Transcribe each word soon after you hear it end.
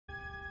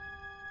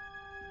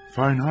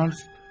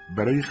فاینهالس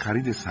برای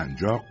خرید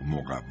سنجاق،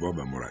 مقوا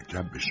و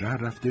مرکب به شهر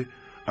رفته،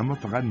 اما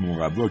فقط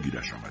مقوا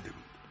گیرش آمده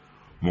بود.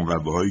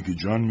 مقواهایی که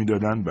جان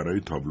میدادند برای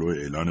تابلو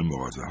اعلان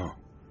مغازه‌ها.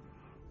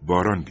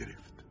 باران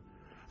گرفت.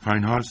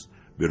 فاینهالس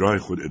به راه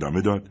خود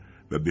ادامه داد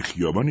و به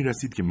خیابانی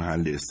رسید که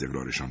محل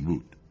استقرارشان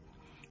بود.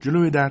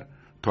 جلوی در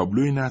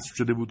تابلوی نصب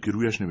شده بود که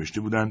رویش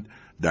نوشته بودند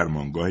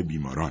درمانگاه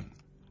بیماران.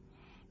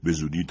 به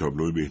زودی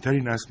تابلوی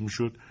بهتری نصب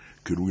میشد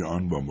که روی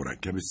آن با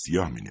مرکب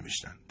سیاه می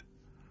نوشتند.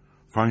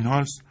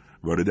 فاینهالس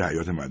وارد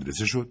حیاط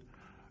مدرسه شد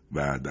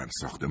و در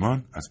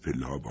ساختمان از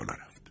پله‌ها بالا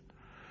رفت.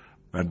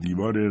 بر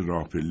دیوار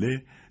راه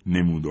پله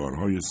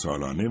نمودارهای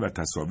سالانه و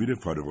تصاویر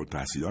فارغ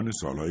التحصیلان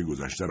سالهای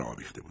گذشته را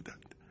آویخته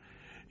بودند.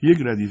 یک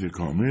ردیف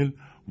کامل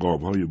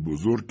قاب‌های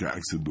بزرگ که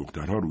عکس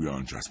دخترها روی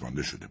آن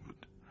چسبانده شده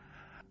بود.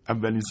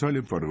 اولین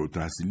سال فارغ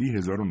التحصیلی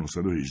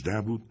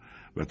 1918 بود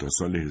و تا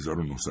سال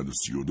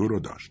 1932 را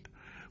داشت.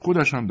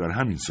 خودش هم در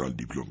همین سال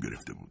دیپلم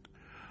گرفته بود.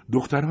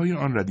 دخترهای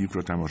آن ردیف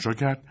را تماشا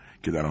کرد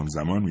که در آن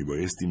زمان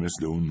میبایستی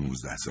مثل اون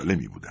 19 ساله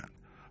می بودند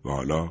و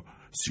حالا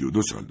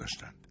 32 سال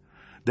داشتند.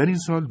 در این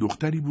سال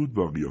دختری بود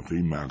با قیافه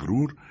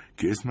مغرور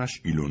که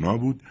اسمش ایلونا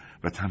بود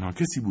و تنها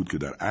کسی بود که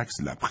در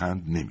عکس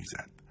لبخند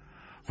نمیزد.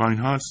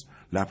 فاینهالس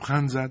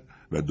لبخند زد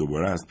و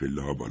دوباره از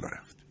پله‌ها بالا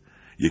رفت.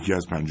 یکی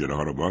از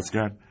پنجره‌ها را باز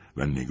کرد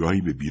و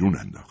نگاهی به بیرون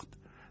انداخت.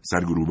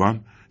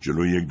 سرگروبان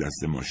جلوی یک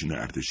دسته ماشین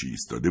ارتشی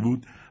ایستاده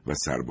بود و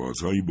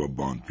سربازهایی با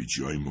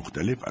باندپیچی‌های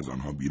مختلف از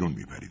آنها بیرون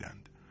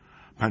می‌پریدند.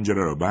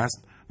 پنجره را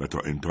بست و تا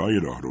انتهای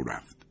راهرو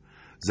رفت.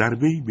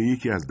 ضربه‌ای به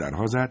یکی از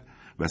درها زد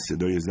و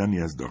صدای زنی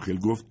از داخل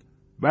گفت: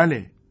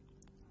 بله.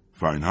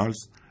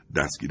 فاینهالس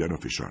دستگیره را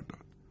فشار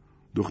داد.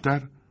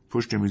 دختر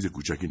پشت میز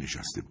کوچکی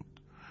نشسته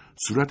بود.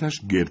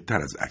 صورتش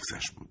گردتر از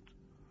عکسش بود.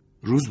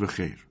 روز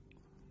بخیر.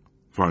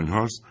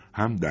 فاینهالس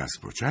هم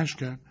دست پاچش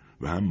کرد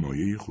و هم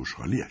مایه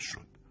خوشحالیش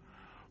شد.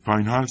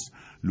 فاینهالس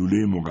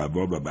لوله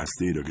مقوا و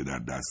بسته‌ای را که در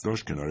دست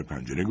داشت کنار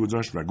پنجره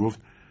گذاشت و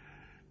گفت: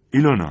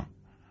 ایلونا،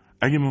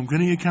 اگه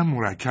ممکنه یکم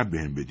مرکب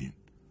بهم بدین.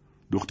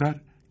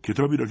 دختر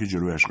کتابی را که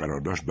جلویش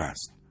قرار داشت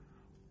بست.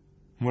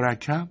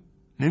 مرکب؟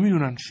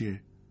 نمیدونم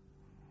چیه.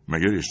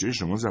 مگر رشته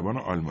شما زبان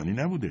آلمانی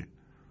نبوده؟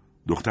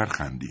 دختر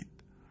خندید.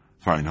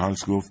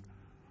 فاینهالس گفت: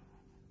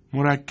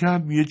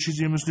 مرکب یه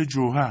چیزی مثل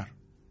جوهر.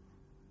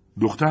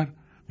 دختر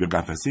به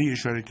قفسه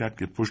اشاره کرد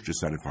که پشت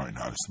سر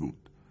فاینهالس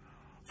بود.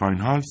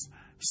 فاینهالس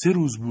 3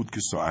 روز بود که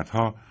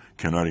ساعتها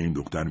کنار این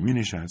دختر می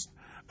نشست،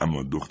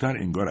 اما دختر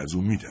انگار از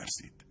اون می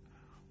ترسید.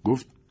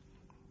 گفت: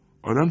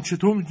 آدم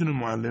چطور میتونه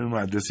معلم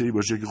مدرسه‌ای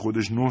باشه که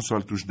خودش 9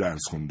 سال توش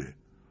درس خونده؟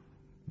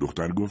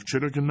 دختر گفت: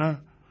 چرا که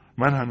نه،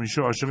 من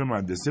همیشه عاشق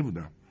مدرسه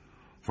بودم.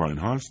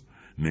 فاینهالس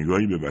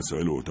نگاهی به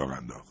وسایل اتاق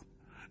انداخت.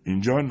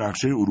 اینجا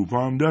نقشه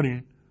اروپا هم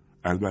دارین؟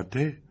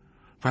 البته.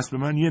 پس به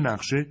من یه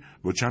نقشه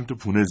با چند تا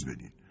پونز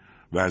بدین.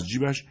 و از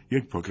جیبش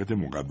یک پاکت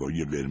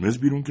مقوایی قرمز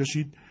بیرون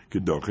کشید که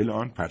داخل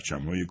آن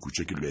پرچم‌های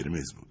کوچک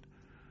قرمز بود.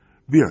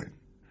 بیاین.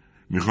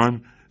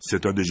 میخوایم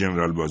ستاد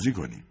ژنرال بازی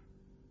کنیم.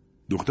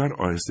 دختر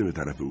آهسته به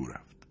طرف او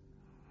رفت.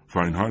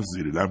 فاینهالس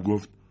زیر لب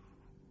گفت: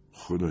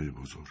 خدای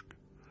بزرگ.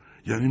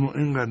 یعنی ما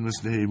اینقدر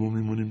مثل حیوان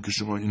میمونیم که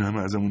شما این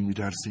همه ازمون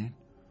میترسین؟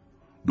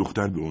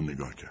 دختر به اون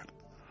نگاه کرد.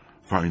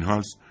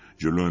 فاینهالس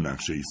جلو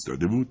نقشه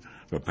ایستاده بود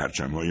و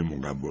پرچم‌های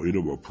مقوایی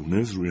رو با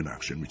پونز روی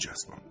نقشه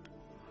میچسباند.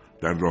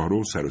 در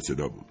راهرو سر و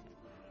صدا بود.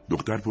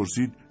 دختر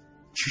پرسید: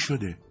 چی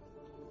شده؟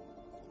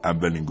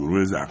 اولین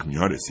گروه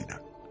زخمی‌ها رسیدن.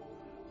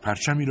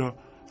 پرچمی را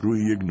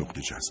روی یک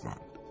نقطه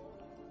چسباند.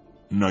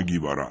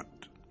 ناگیواراد.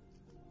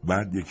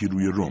 بعد یکی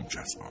روی روم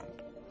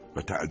چسباند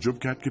و تعجب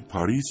کرد که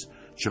پاریس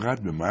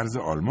چقدر به مرز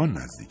آلمان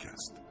نزدیک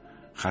است.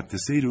 خط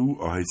سیر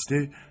او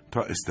آهسته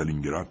تا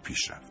استالینگراد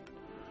پیش رفت.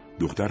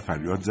 دختر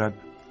فریاد زد: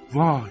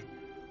 وای!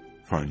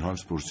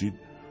 فاینهالس پرسید: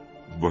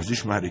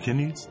 بازیش معرکه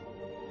نیست؟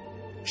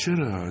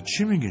 چرا؟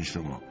 چی میگین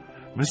شما؟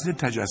 مثل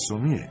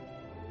تجسمیه.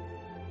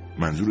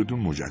 منظورتون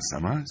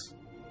مجسمه است؟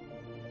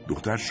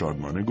 دختر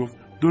شادمانه گفت: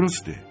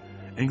 درسته.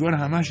 انگار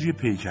همش یه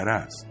پیکره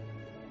است.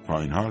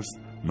 فاینهالس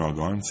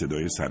ناگهان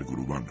صدای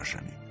سرگروبان را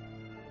شنید.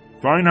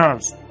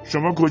 فاینهالس،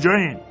 شما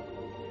کجایین؟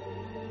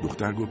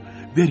 دختر گفت: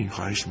 برین،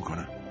 خواهش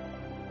میکنم.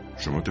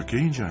 شما تا کی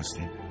اینجا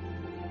هستین؟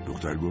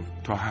 دختر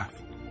گفت: تا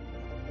 7.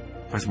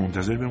 پس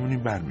منتظر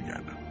بمونیم،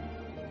 برمیگردم.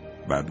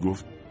 بعد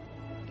گفت: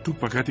 تو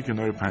پاکتی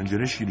کنار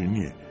پنجره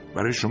شیرینیه،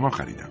 برای شما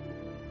خریدم.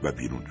 و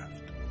بیرون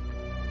رفت.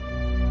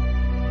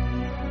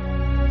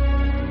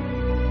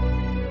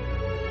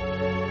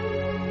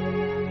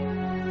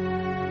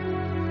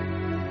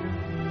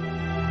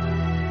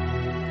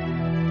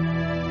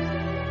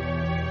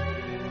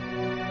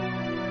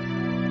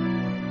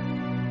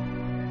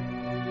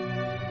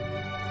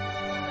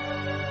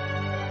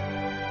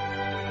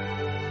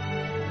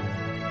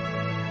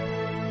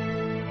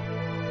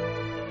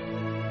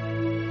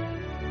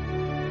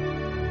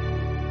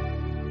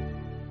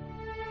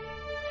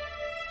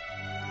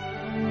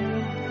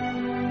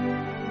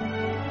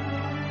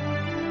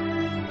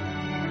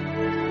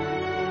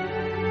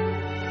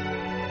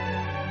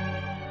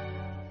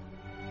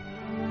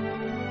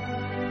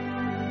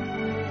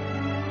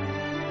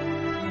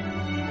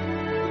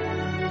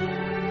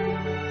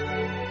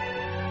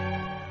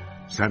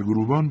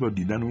 سرگروبان با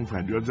دیدن اون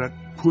فریاد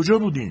زد کجا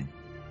بودین؟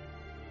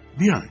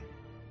 بیاین.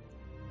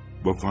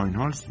 با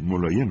فاینهالس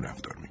ملایم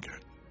رفتار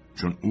میکرد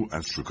چون او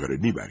از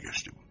شکارنی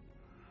برگشته بود.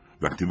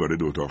 وقتی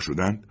وارد اتاق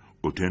شدند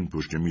اوتن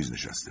پشت میز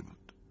نشسته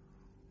بود.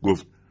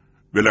 گفت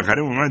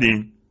بالاخره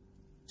اومدین؟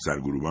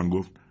 سرگروبان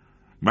گفت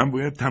من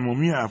باید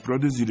تمامی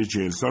افراد زیر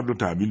 40 سال رو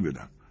تحویل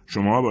بدم.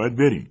 شما باید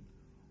برین.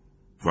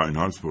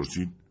 فاینهالس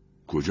پرسید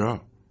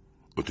کجا؟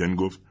 اوتن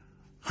گفت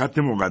خط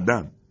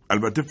مقدم،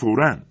 البته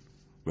فوراً،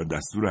 و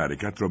دستور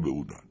حرکت را به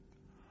او داد.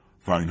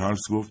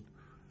 فاینهالس گفت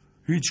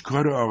هیچ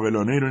کار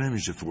عاقلانه‌ای رو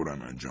نمیشه فوراً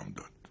انجام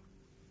داد.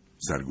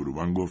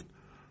 سرگروبان گفت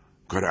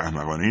کار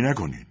احمقانه‌ای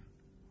نکنین.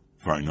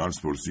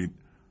 فاینهالس پرسید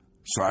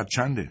ساعت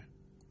چنده؟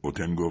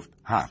 اوتن گفت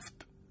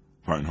 7.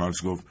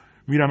 فاینهالس گفت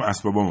میرم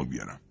اسبابامو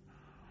بیارم.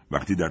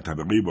 وقتی در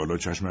طبقه بالا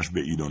چشمش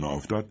به ایلونا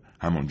افتاد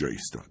همانجا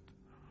ایستاد.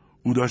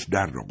 او داشت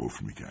در را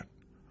قفل میکرد.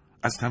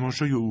 از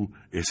تماشای او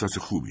احساس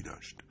خوبی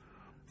داشت.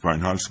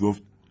 فاینهالس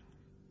گفت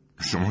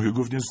شما که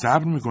گفتین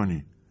صبر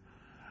میکنی.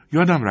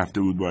 یادم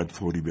رفته بود باید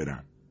فوری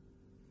برم.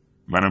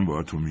 منم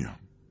باهاتون میام.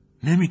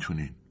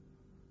 نمیتونین.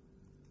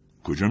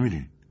 کجا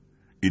میرین؟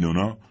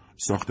 ایلونا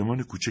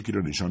ساختمان کوچکی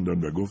را نشان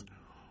داد و گفت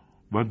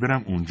باید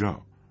برم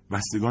اونجا.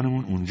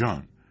 بستگانمون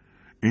اونجان.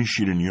 این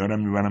شیرینی‌ها رو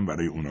میبرم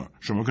برای اونا.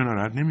 شما که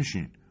ناراحت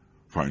نمیشین.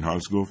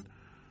 فاینهالس گفت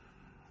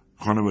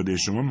خانواده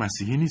شما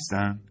مسیحی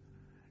نیستن؟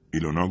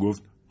 ایلونا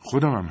گفت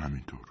خودم هم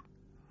همینطور.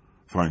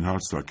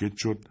 فاینهالس ساکت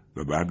شد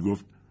و بعد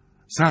گفت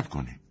صبر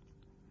کنین.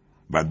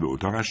 بعد به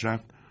اتاقش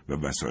رفت و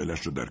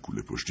وسایلش را در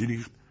کوله پشتی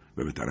ریخت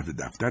و به طرف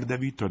دفتر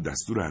دوید تا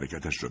دستور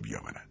حرکتش را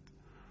بیاورد.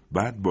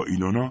 بعد با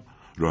ایلونا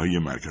راهی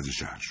مرکز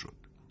شهر شد.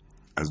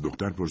 از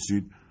دختر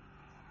پرسید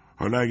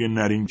حالا اگه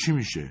نریم چی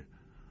میشه؟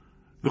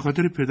 به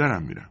خاطر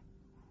پدرم میرم.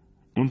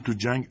 اون تو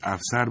جنگ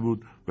افسر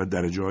بود و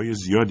درجه‌های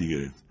زیادی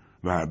گرفت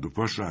و هر دو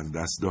پاش را از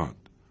دست داد.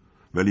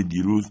 ولی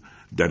دیروز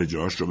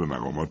درجه‌هاش را به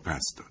مقامات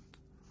پس داد.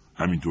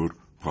 همینطور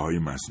پاهای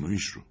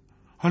مصنوعیش رو.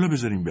 حالا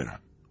بذاریم برم.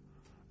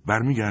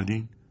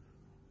 برمیگردین؟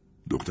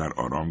 دکتر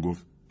آرام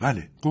گفت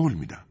بله، قول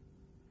میدم.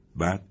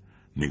 بعد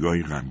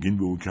نگاهی غمگین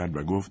به او کرد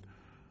و گفت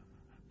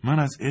من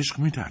از عشق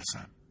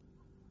میترسم.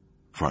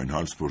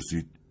 فاینهالس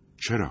پرسید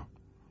چرا؟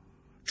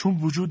 چون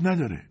وجود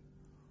نداره.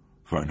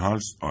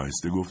 فاینهالس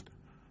آهسته گفت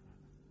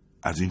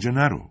از اینجا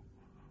نرو.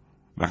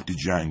 وقتی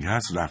جنگ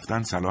هست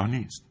رفتن صلاح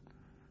نیست.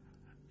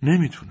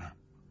 نمیتونم.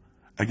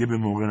 اگه به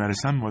موقع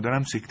نرسم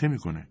مادرم سکته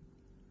میکنه.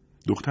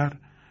 دختر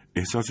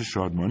احساس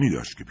شادمانی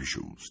داشت که پیش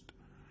اوست.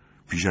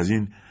 پیش از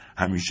این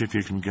همیشه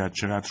فکر میکرد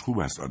چقدر خوب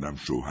است آدم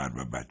شوهر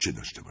و بچه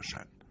داشته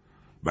باشد.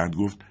 بعد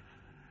گفت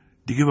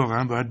دیگه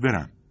واقعا باید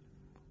برم.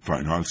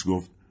 فاینهالس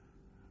گفت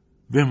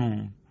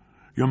بمون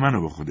یا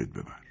منو با خودت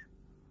ببر.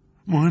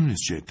 مهم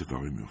نیست چه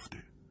اتفاقی میفته.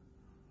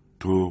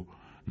 تو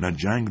نه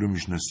جنگ رو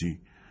میشناسی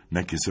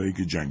نه کسایی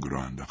که جنگ رو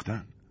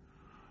انداختن.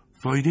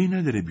 فایده‌ای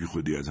نداره بی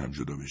خودی از هم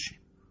جدا بشیم.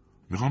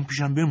 میخوام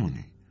پیشم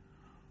بمونی.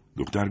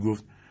 دکتر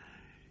گفت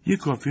یه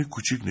کافه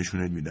کوچیک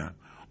نشونت میدم.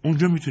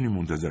 اونجا میتونی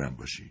منتظرم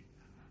باشی.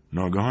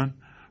 ناگهان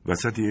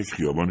وسط یک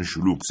خیابان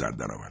شلوغ سر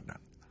در آوردن.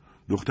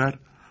 دختر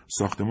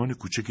ساختمان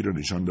کوچکی را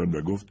نشان داد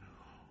و گفت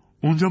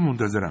اونجا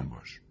منتظرم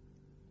باش.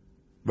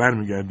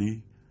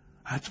 برمیگردی؟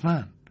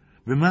 حتما،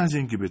 به محض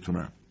اینکه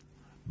بتونم.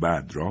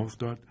 بعد راه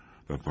افتاد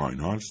و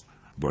فاینهالس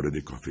وارد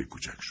کافه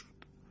کوچک شد.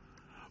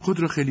 خود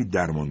را خیلی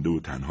درمانده و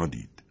تنها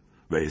دید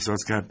و احساس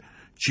کرد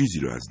چیزی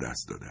را از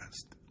دست داده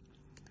است.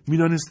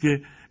 میدانست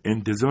که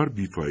انتظار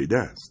بیفایده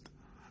است،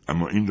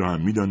 اما این را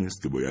هم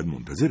میدانست که باید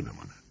منتظر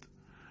بماند.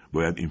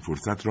 باید این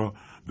فرصت را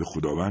به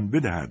خداوند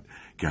بدهد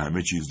که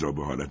همه چیز را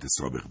به حالت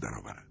سابق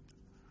درآورد،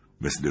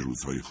 مثل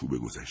روزهای خوب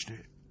گذشته.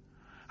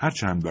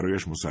 هرچند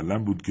برایش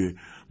مسلم بود که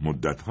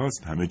مدت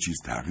هاست همه چیز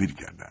تغییر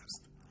کرده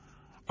است.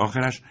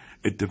 آخرش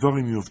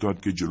اتفاقی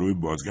میافتاد که جلوی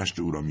بازگشت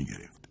او را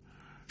میگرفت.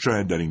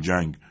 شاید در این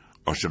جنگ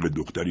عاشق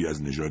دختری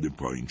از نژاد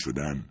پایین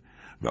شدن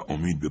و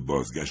امید به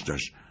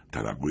بازگشتش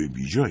توقع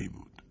بیجایی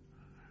بود.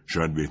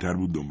 شاید بهتر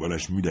بود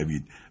دنبالش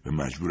میدوید و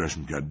مجبورش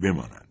میکرد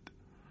بماند.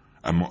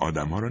 اما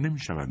آدمها را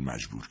نمیشود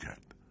مجبور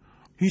کرد.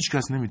 هیچ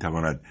کس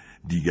نمیتواند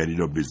دیگری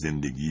را به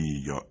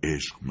زندگی یا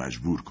عشق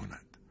مجبور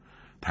کند.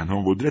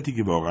 تنها قدرتی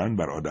که واقعا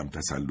بر آدم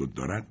تسلط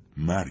دارد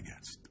مرگ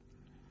است.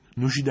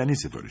 نوشیدنی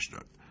سفارش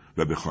داد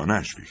و به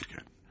خانه‌اش فکر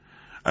کرد.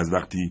 از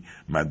وقتی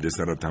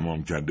مدرسه را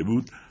تمام کرده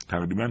بود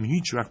تقریبا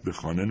هیچ وقت به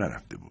خانه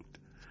نرفته بود.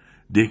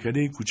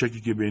 دهکده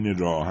کوچکی که بین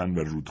راه آهن و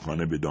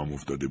رودخانه به دام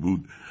افتاده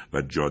بود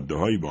و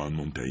جاده‌هایی به آن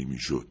منتهی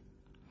می‌شد.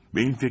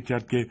 به این فکر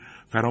کرد که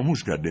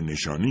فراموش کرده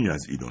نشانی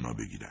از ایلونا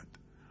بگیرد.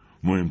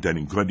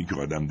 مهمترین کاری که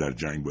آدم در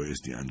جنگ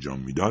بایستی انجام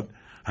میداد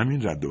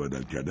همین رد و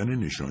بدل کردن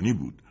نشانی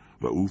بود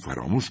و او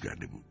فراموش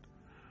کرده بود.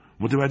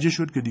 متوجه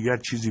شد که دیگر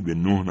چیزی به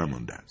نه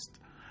نمانده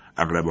است.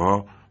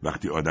 عقربه‌ها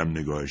وقتی آدم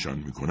نگاهشان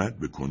می‌کند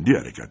به کندی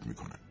حرکت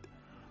می‌کنند.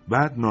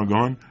 بعد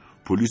ناگهان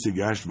پلیس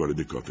گشت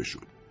وارد کافه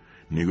شد.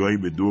 نگاهی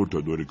به دور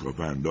تا دور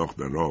کافه انداخت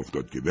و راه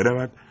افتاد که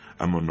برود،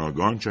 اما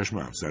ناگهان چشم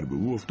افسر به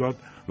او افتاد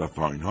و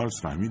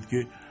فاینهالس فهمید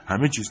که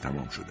همه چیز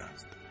تمام شده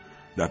است.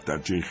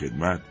 دفترچه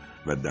خدمت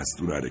و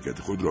دستور حرکت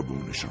خود را به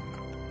او نشان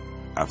داد.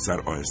 افسر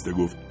آهسته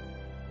گفت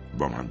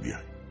با من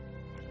بیاید.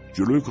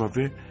 جلوی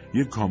کافه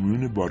یک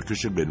کامیون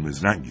بارکش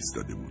قرمز رنگ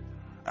ایستاده بود.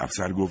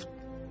 افسر گفت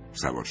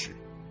سوار شید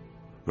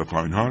و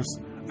فاینهالس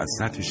از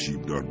سطح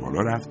شیبدار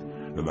بالا رفت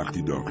و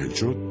وقتی داخل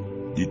شد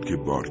دید که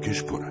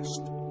بارکش پر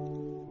است.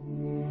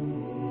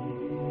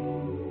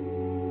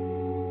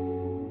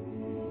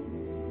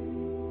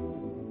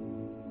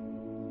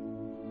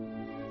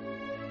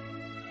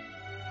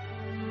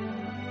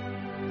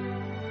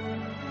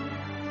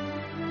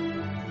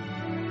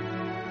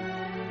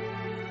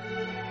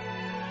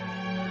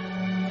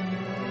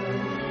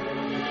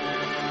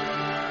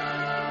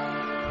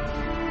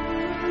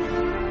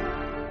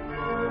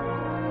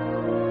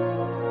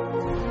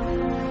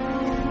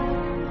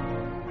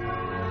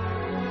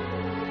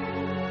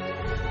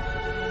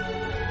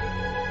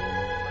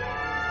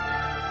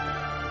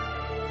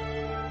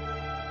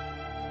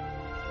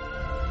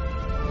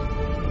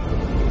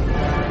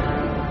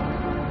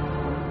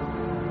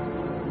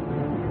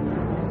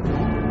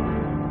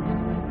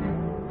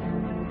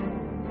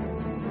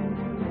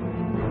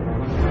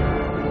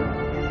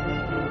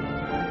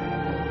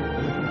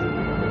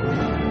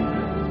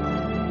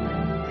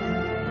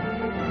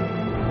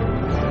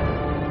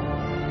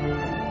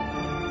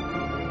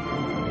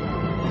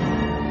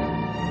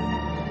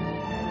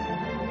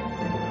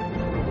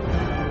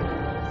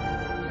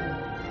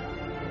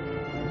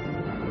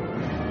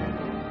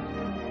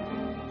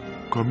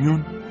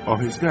 کامیون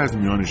آهسته از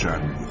میان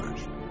شهر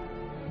می‌گذشت.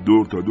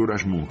 دور تا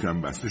دورش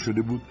محکم بسته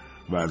شده بود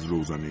و از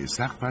روزنه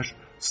سقفش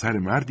سر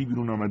مردی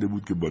بیرون آمده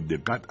بود که با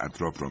دقت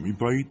اطراف را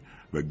می‌پایید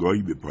و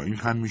گاهی به پایین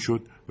خم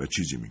می‌شد و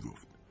چیزی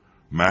می‌گفت.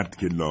 مرد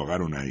که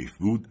لاغر و نحیف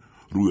بود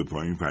رو به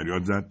پایین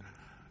فریاد زد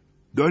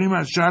داریم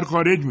از شهر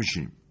خارج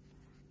میشیم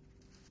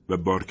و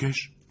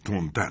بارکش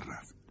تندتر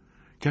رفت.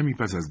 کمی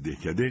پس از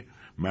دهکده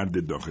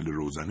مرد داخل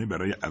روزنه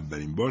برای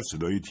اولین بار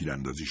صدای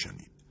تیراندازی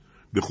شنید.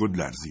 به خود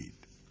لرزید.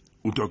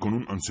 او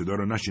تاکنون آن صدا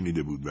را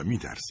نشنیده بود و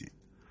می‌ترسید.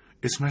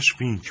 اسمش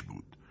فینک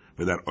بود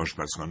و در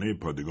آشپزخانه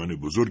پادگان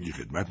بزرگی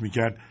خدمت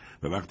می‌کرد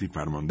و وقتی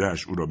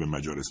فرمانده‌اش او را به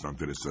مجارستان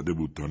فرستاده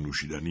بود تا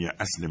نوشیدنی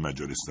اصل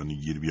مجارستانی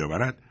گیر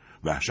بیاورد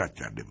وحشت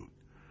کرده بود.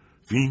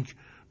 فینک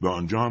به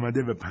آنجا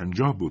آمده و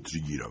 50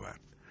 بطری گیر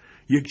آورد.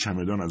 یک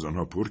چمدان از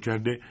آنها پر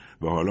کرده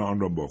و حالا آن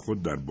را با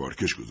خود در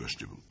بارکش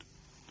گذاشته بود.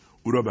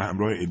 او را به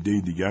همراه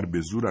عده‌ای دیگر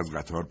به زور از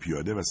قطار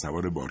پیاده و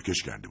سوار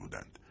بارکش کرده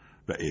بودند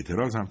و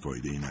اعتراض هم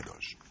فایده‌ای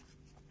نداشت.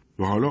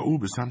 و حالا او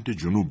به سمت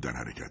جنوب در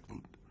حرکت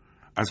بود.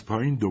 از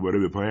پایین دوباره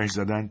به پایش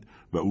زدند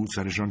و او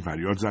سرشان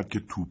فریاد زد که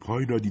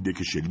توپ‌هایی را دیده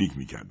که شلیک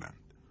می‌کردند.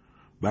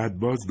 بعد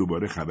باز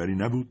دوباره خبری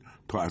نبود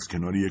تا از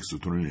کنار یک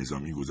ستون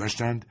نظامی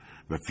گذشتند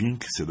و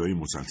فینک صدای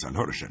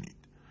مسلسل‌ها را شنید.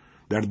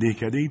 در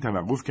دهکده‌ای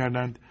توقف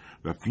کردند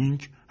و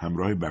فینک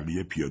همراه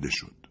بقیه پیاده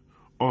شد.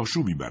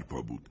 آشوبی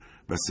برپا بود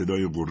و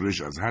صدای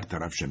غرش از هر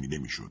طرف شنیده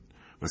می‌شد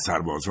و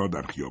سربازها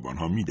در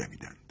خیابان‌ها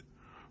می‌دویدند.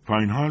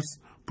 فاینهالس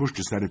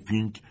پشت سر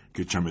فینک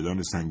که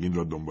چمدان سنگین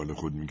را دنبال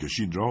خود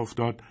می‌کشید راه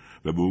افتاد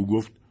و به او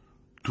گفت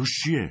توش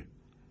چیه؟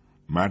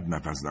 مرد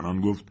نفس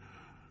زنان گفت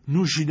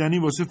نوشیدنی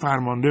واسه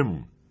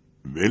فرمانده‌مون.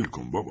 ول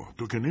کن بابا،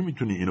 تو که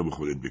نمیتونی اینو به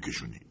خودت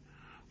بکشونی.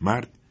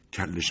 مرد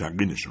کله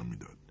شقی نشان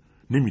میداد.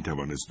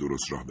 نمیتوانست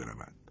درست راه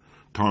برود.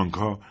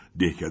 تانک‌ها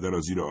دهکده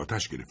را زیر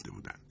آتش گرفته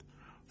بودند.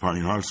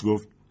 فاینهالس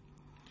گفت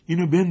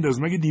اینو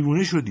بنداز، مگه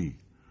دیوونه شدی؟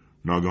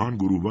 ناگهان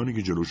گروهبانی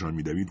که جلوشان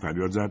میدوید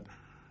فریاد زد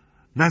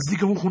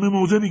نزدیک اون خونه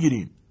موضع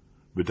بگیرین.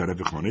 به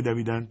طرف خانه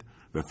دویدند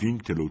و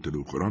فینک تلو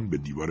تلو قران به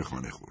دیوار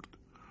خانه خورد.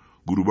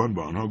 گروهبان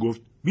با آنها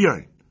گفت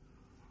بیاین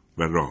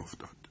و راه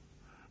افتاد.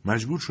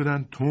 مجبور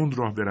شدند تند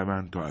راه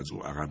بروند تا از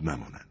او عقب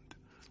نمانند.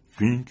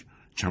 فینک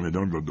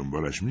چمدان را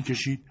دنبالش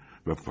میکشید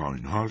و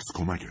فاینهالس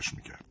کمکش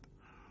میکرد.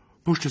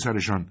 پشت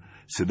سرشان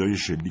صدای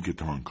شلیک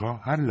تانک‌ها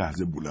هر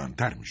لحظه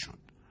بلندتر میشد.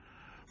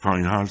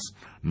 فاینهالس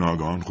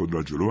ناگهان خود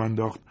را جلو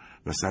انداخت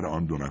و سر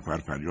آن دو نفر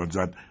فریاد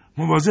زد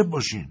مواظب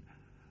باشین.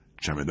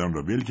 چمدان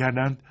را ول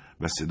کردند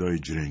و صدای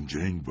جرنگ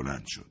جرنگ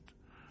بلند شد.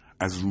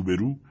 از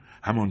روبرو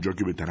همانجا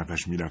که به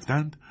طرفش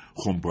میرفتند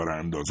خمپاره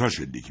اندازها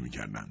شلیک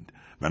میکردند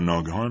و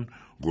ناگهان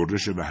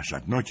غرش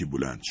وحشتناکی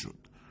بلند شد.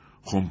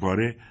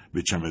 خمپاره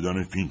به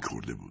چمدان فینک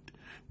خورده بود.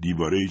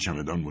 دیواره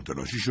چمدان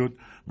متلاشی شد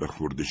و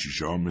خرده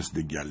شیشه ها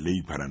مثل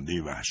گله‌ای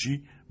پرنده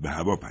وحشی به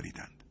هوا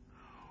پریدند.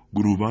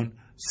 گروهبان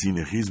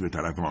سینه‌خیز به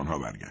طرف آنها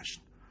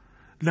برگشت.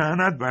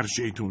 لعنت بر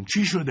شیطون،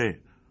 چی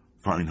شده؟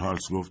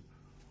 فاینهالس گفت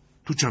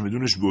تو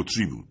چمدونش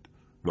بطری بود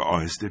و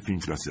آهسته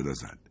فینک را صدا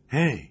زد.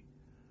 هی!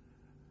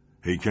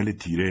 هیکل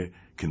تیره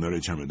کنار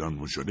چمدان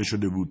مشاله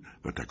شده بود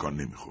و تکان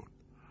نمیخورد.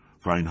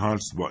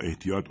 فاینهالس با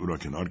احتیاط او را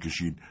کنار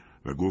کشید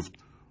و گفت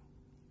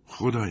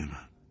خدای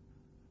من،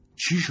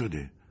 چی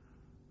شده؟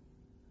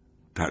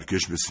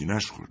 ترکش به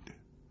سینه‌اش خورده.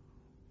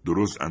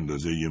 درست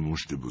اندازه یه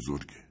مشت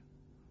بزرگه.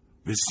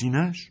 به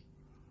سینه‌اش؟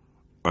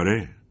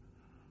 آره.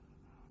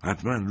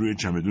 حتما روی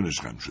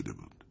چمدونش خم شده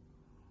بود.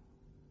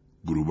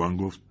 گروبان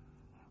گفت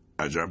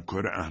عجب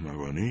کار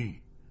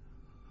احمقانه‌ای.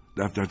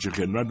 دفترچه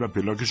خدمت و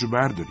پلاکشو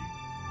برداریم.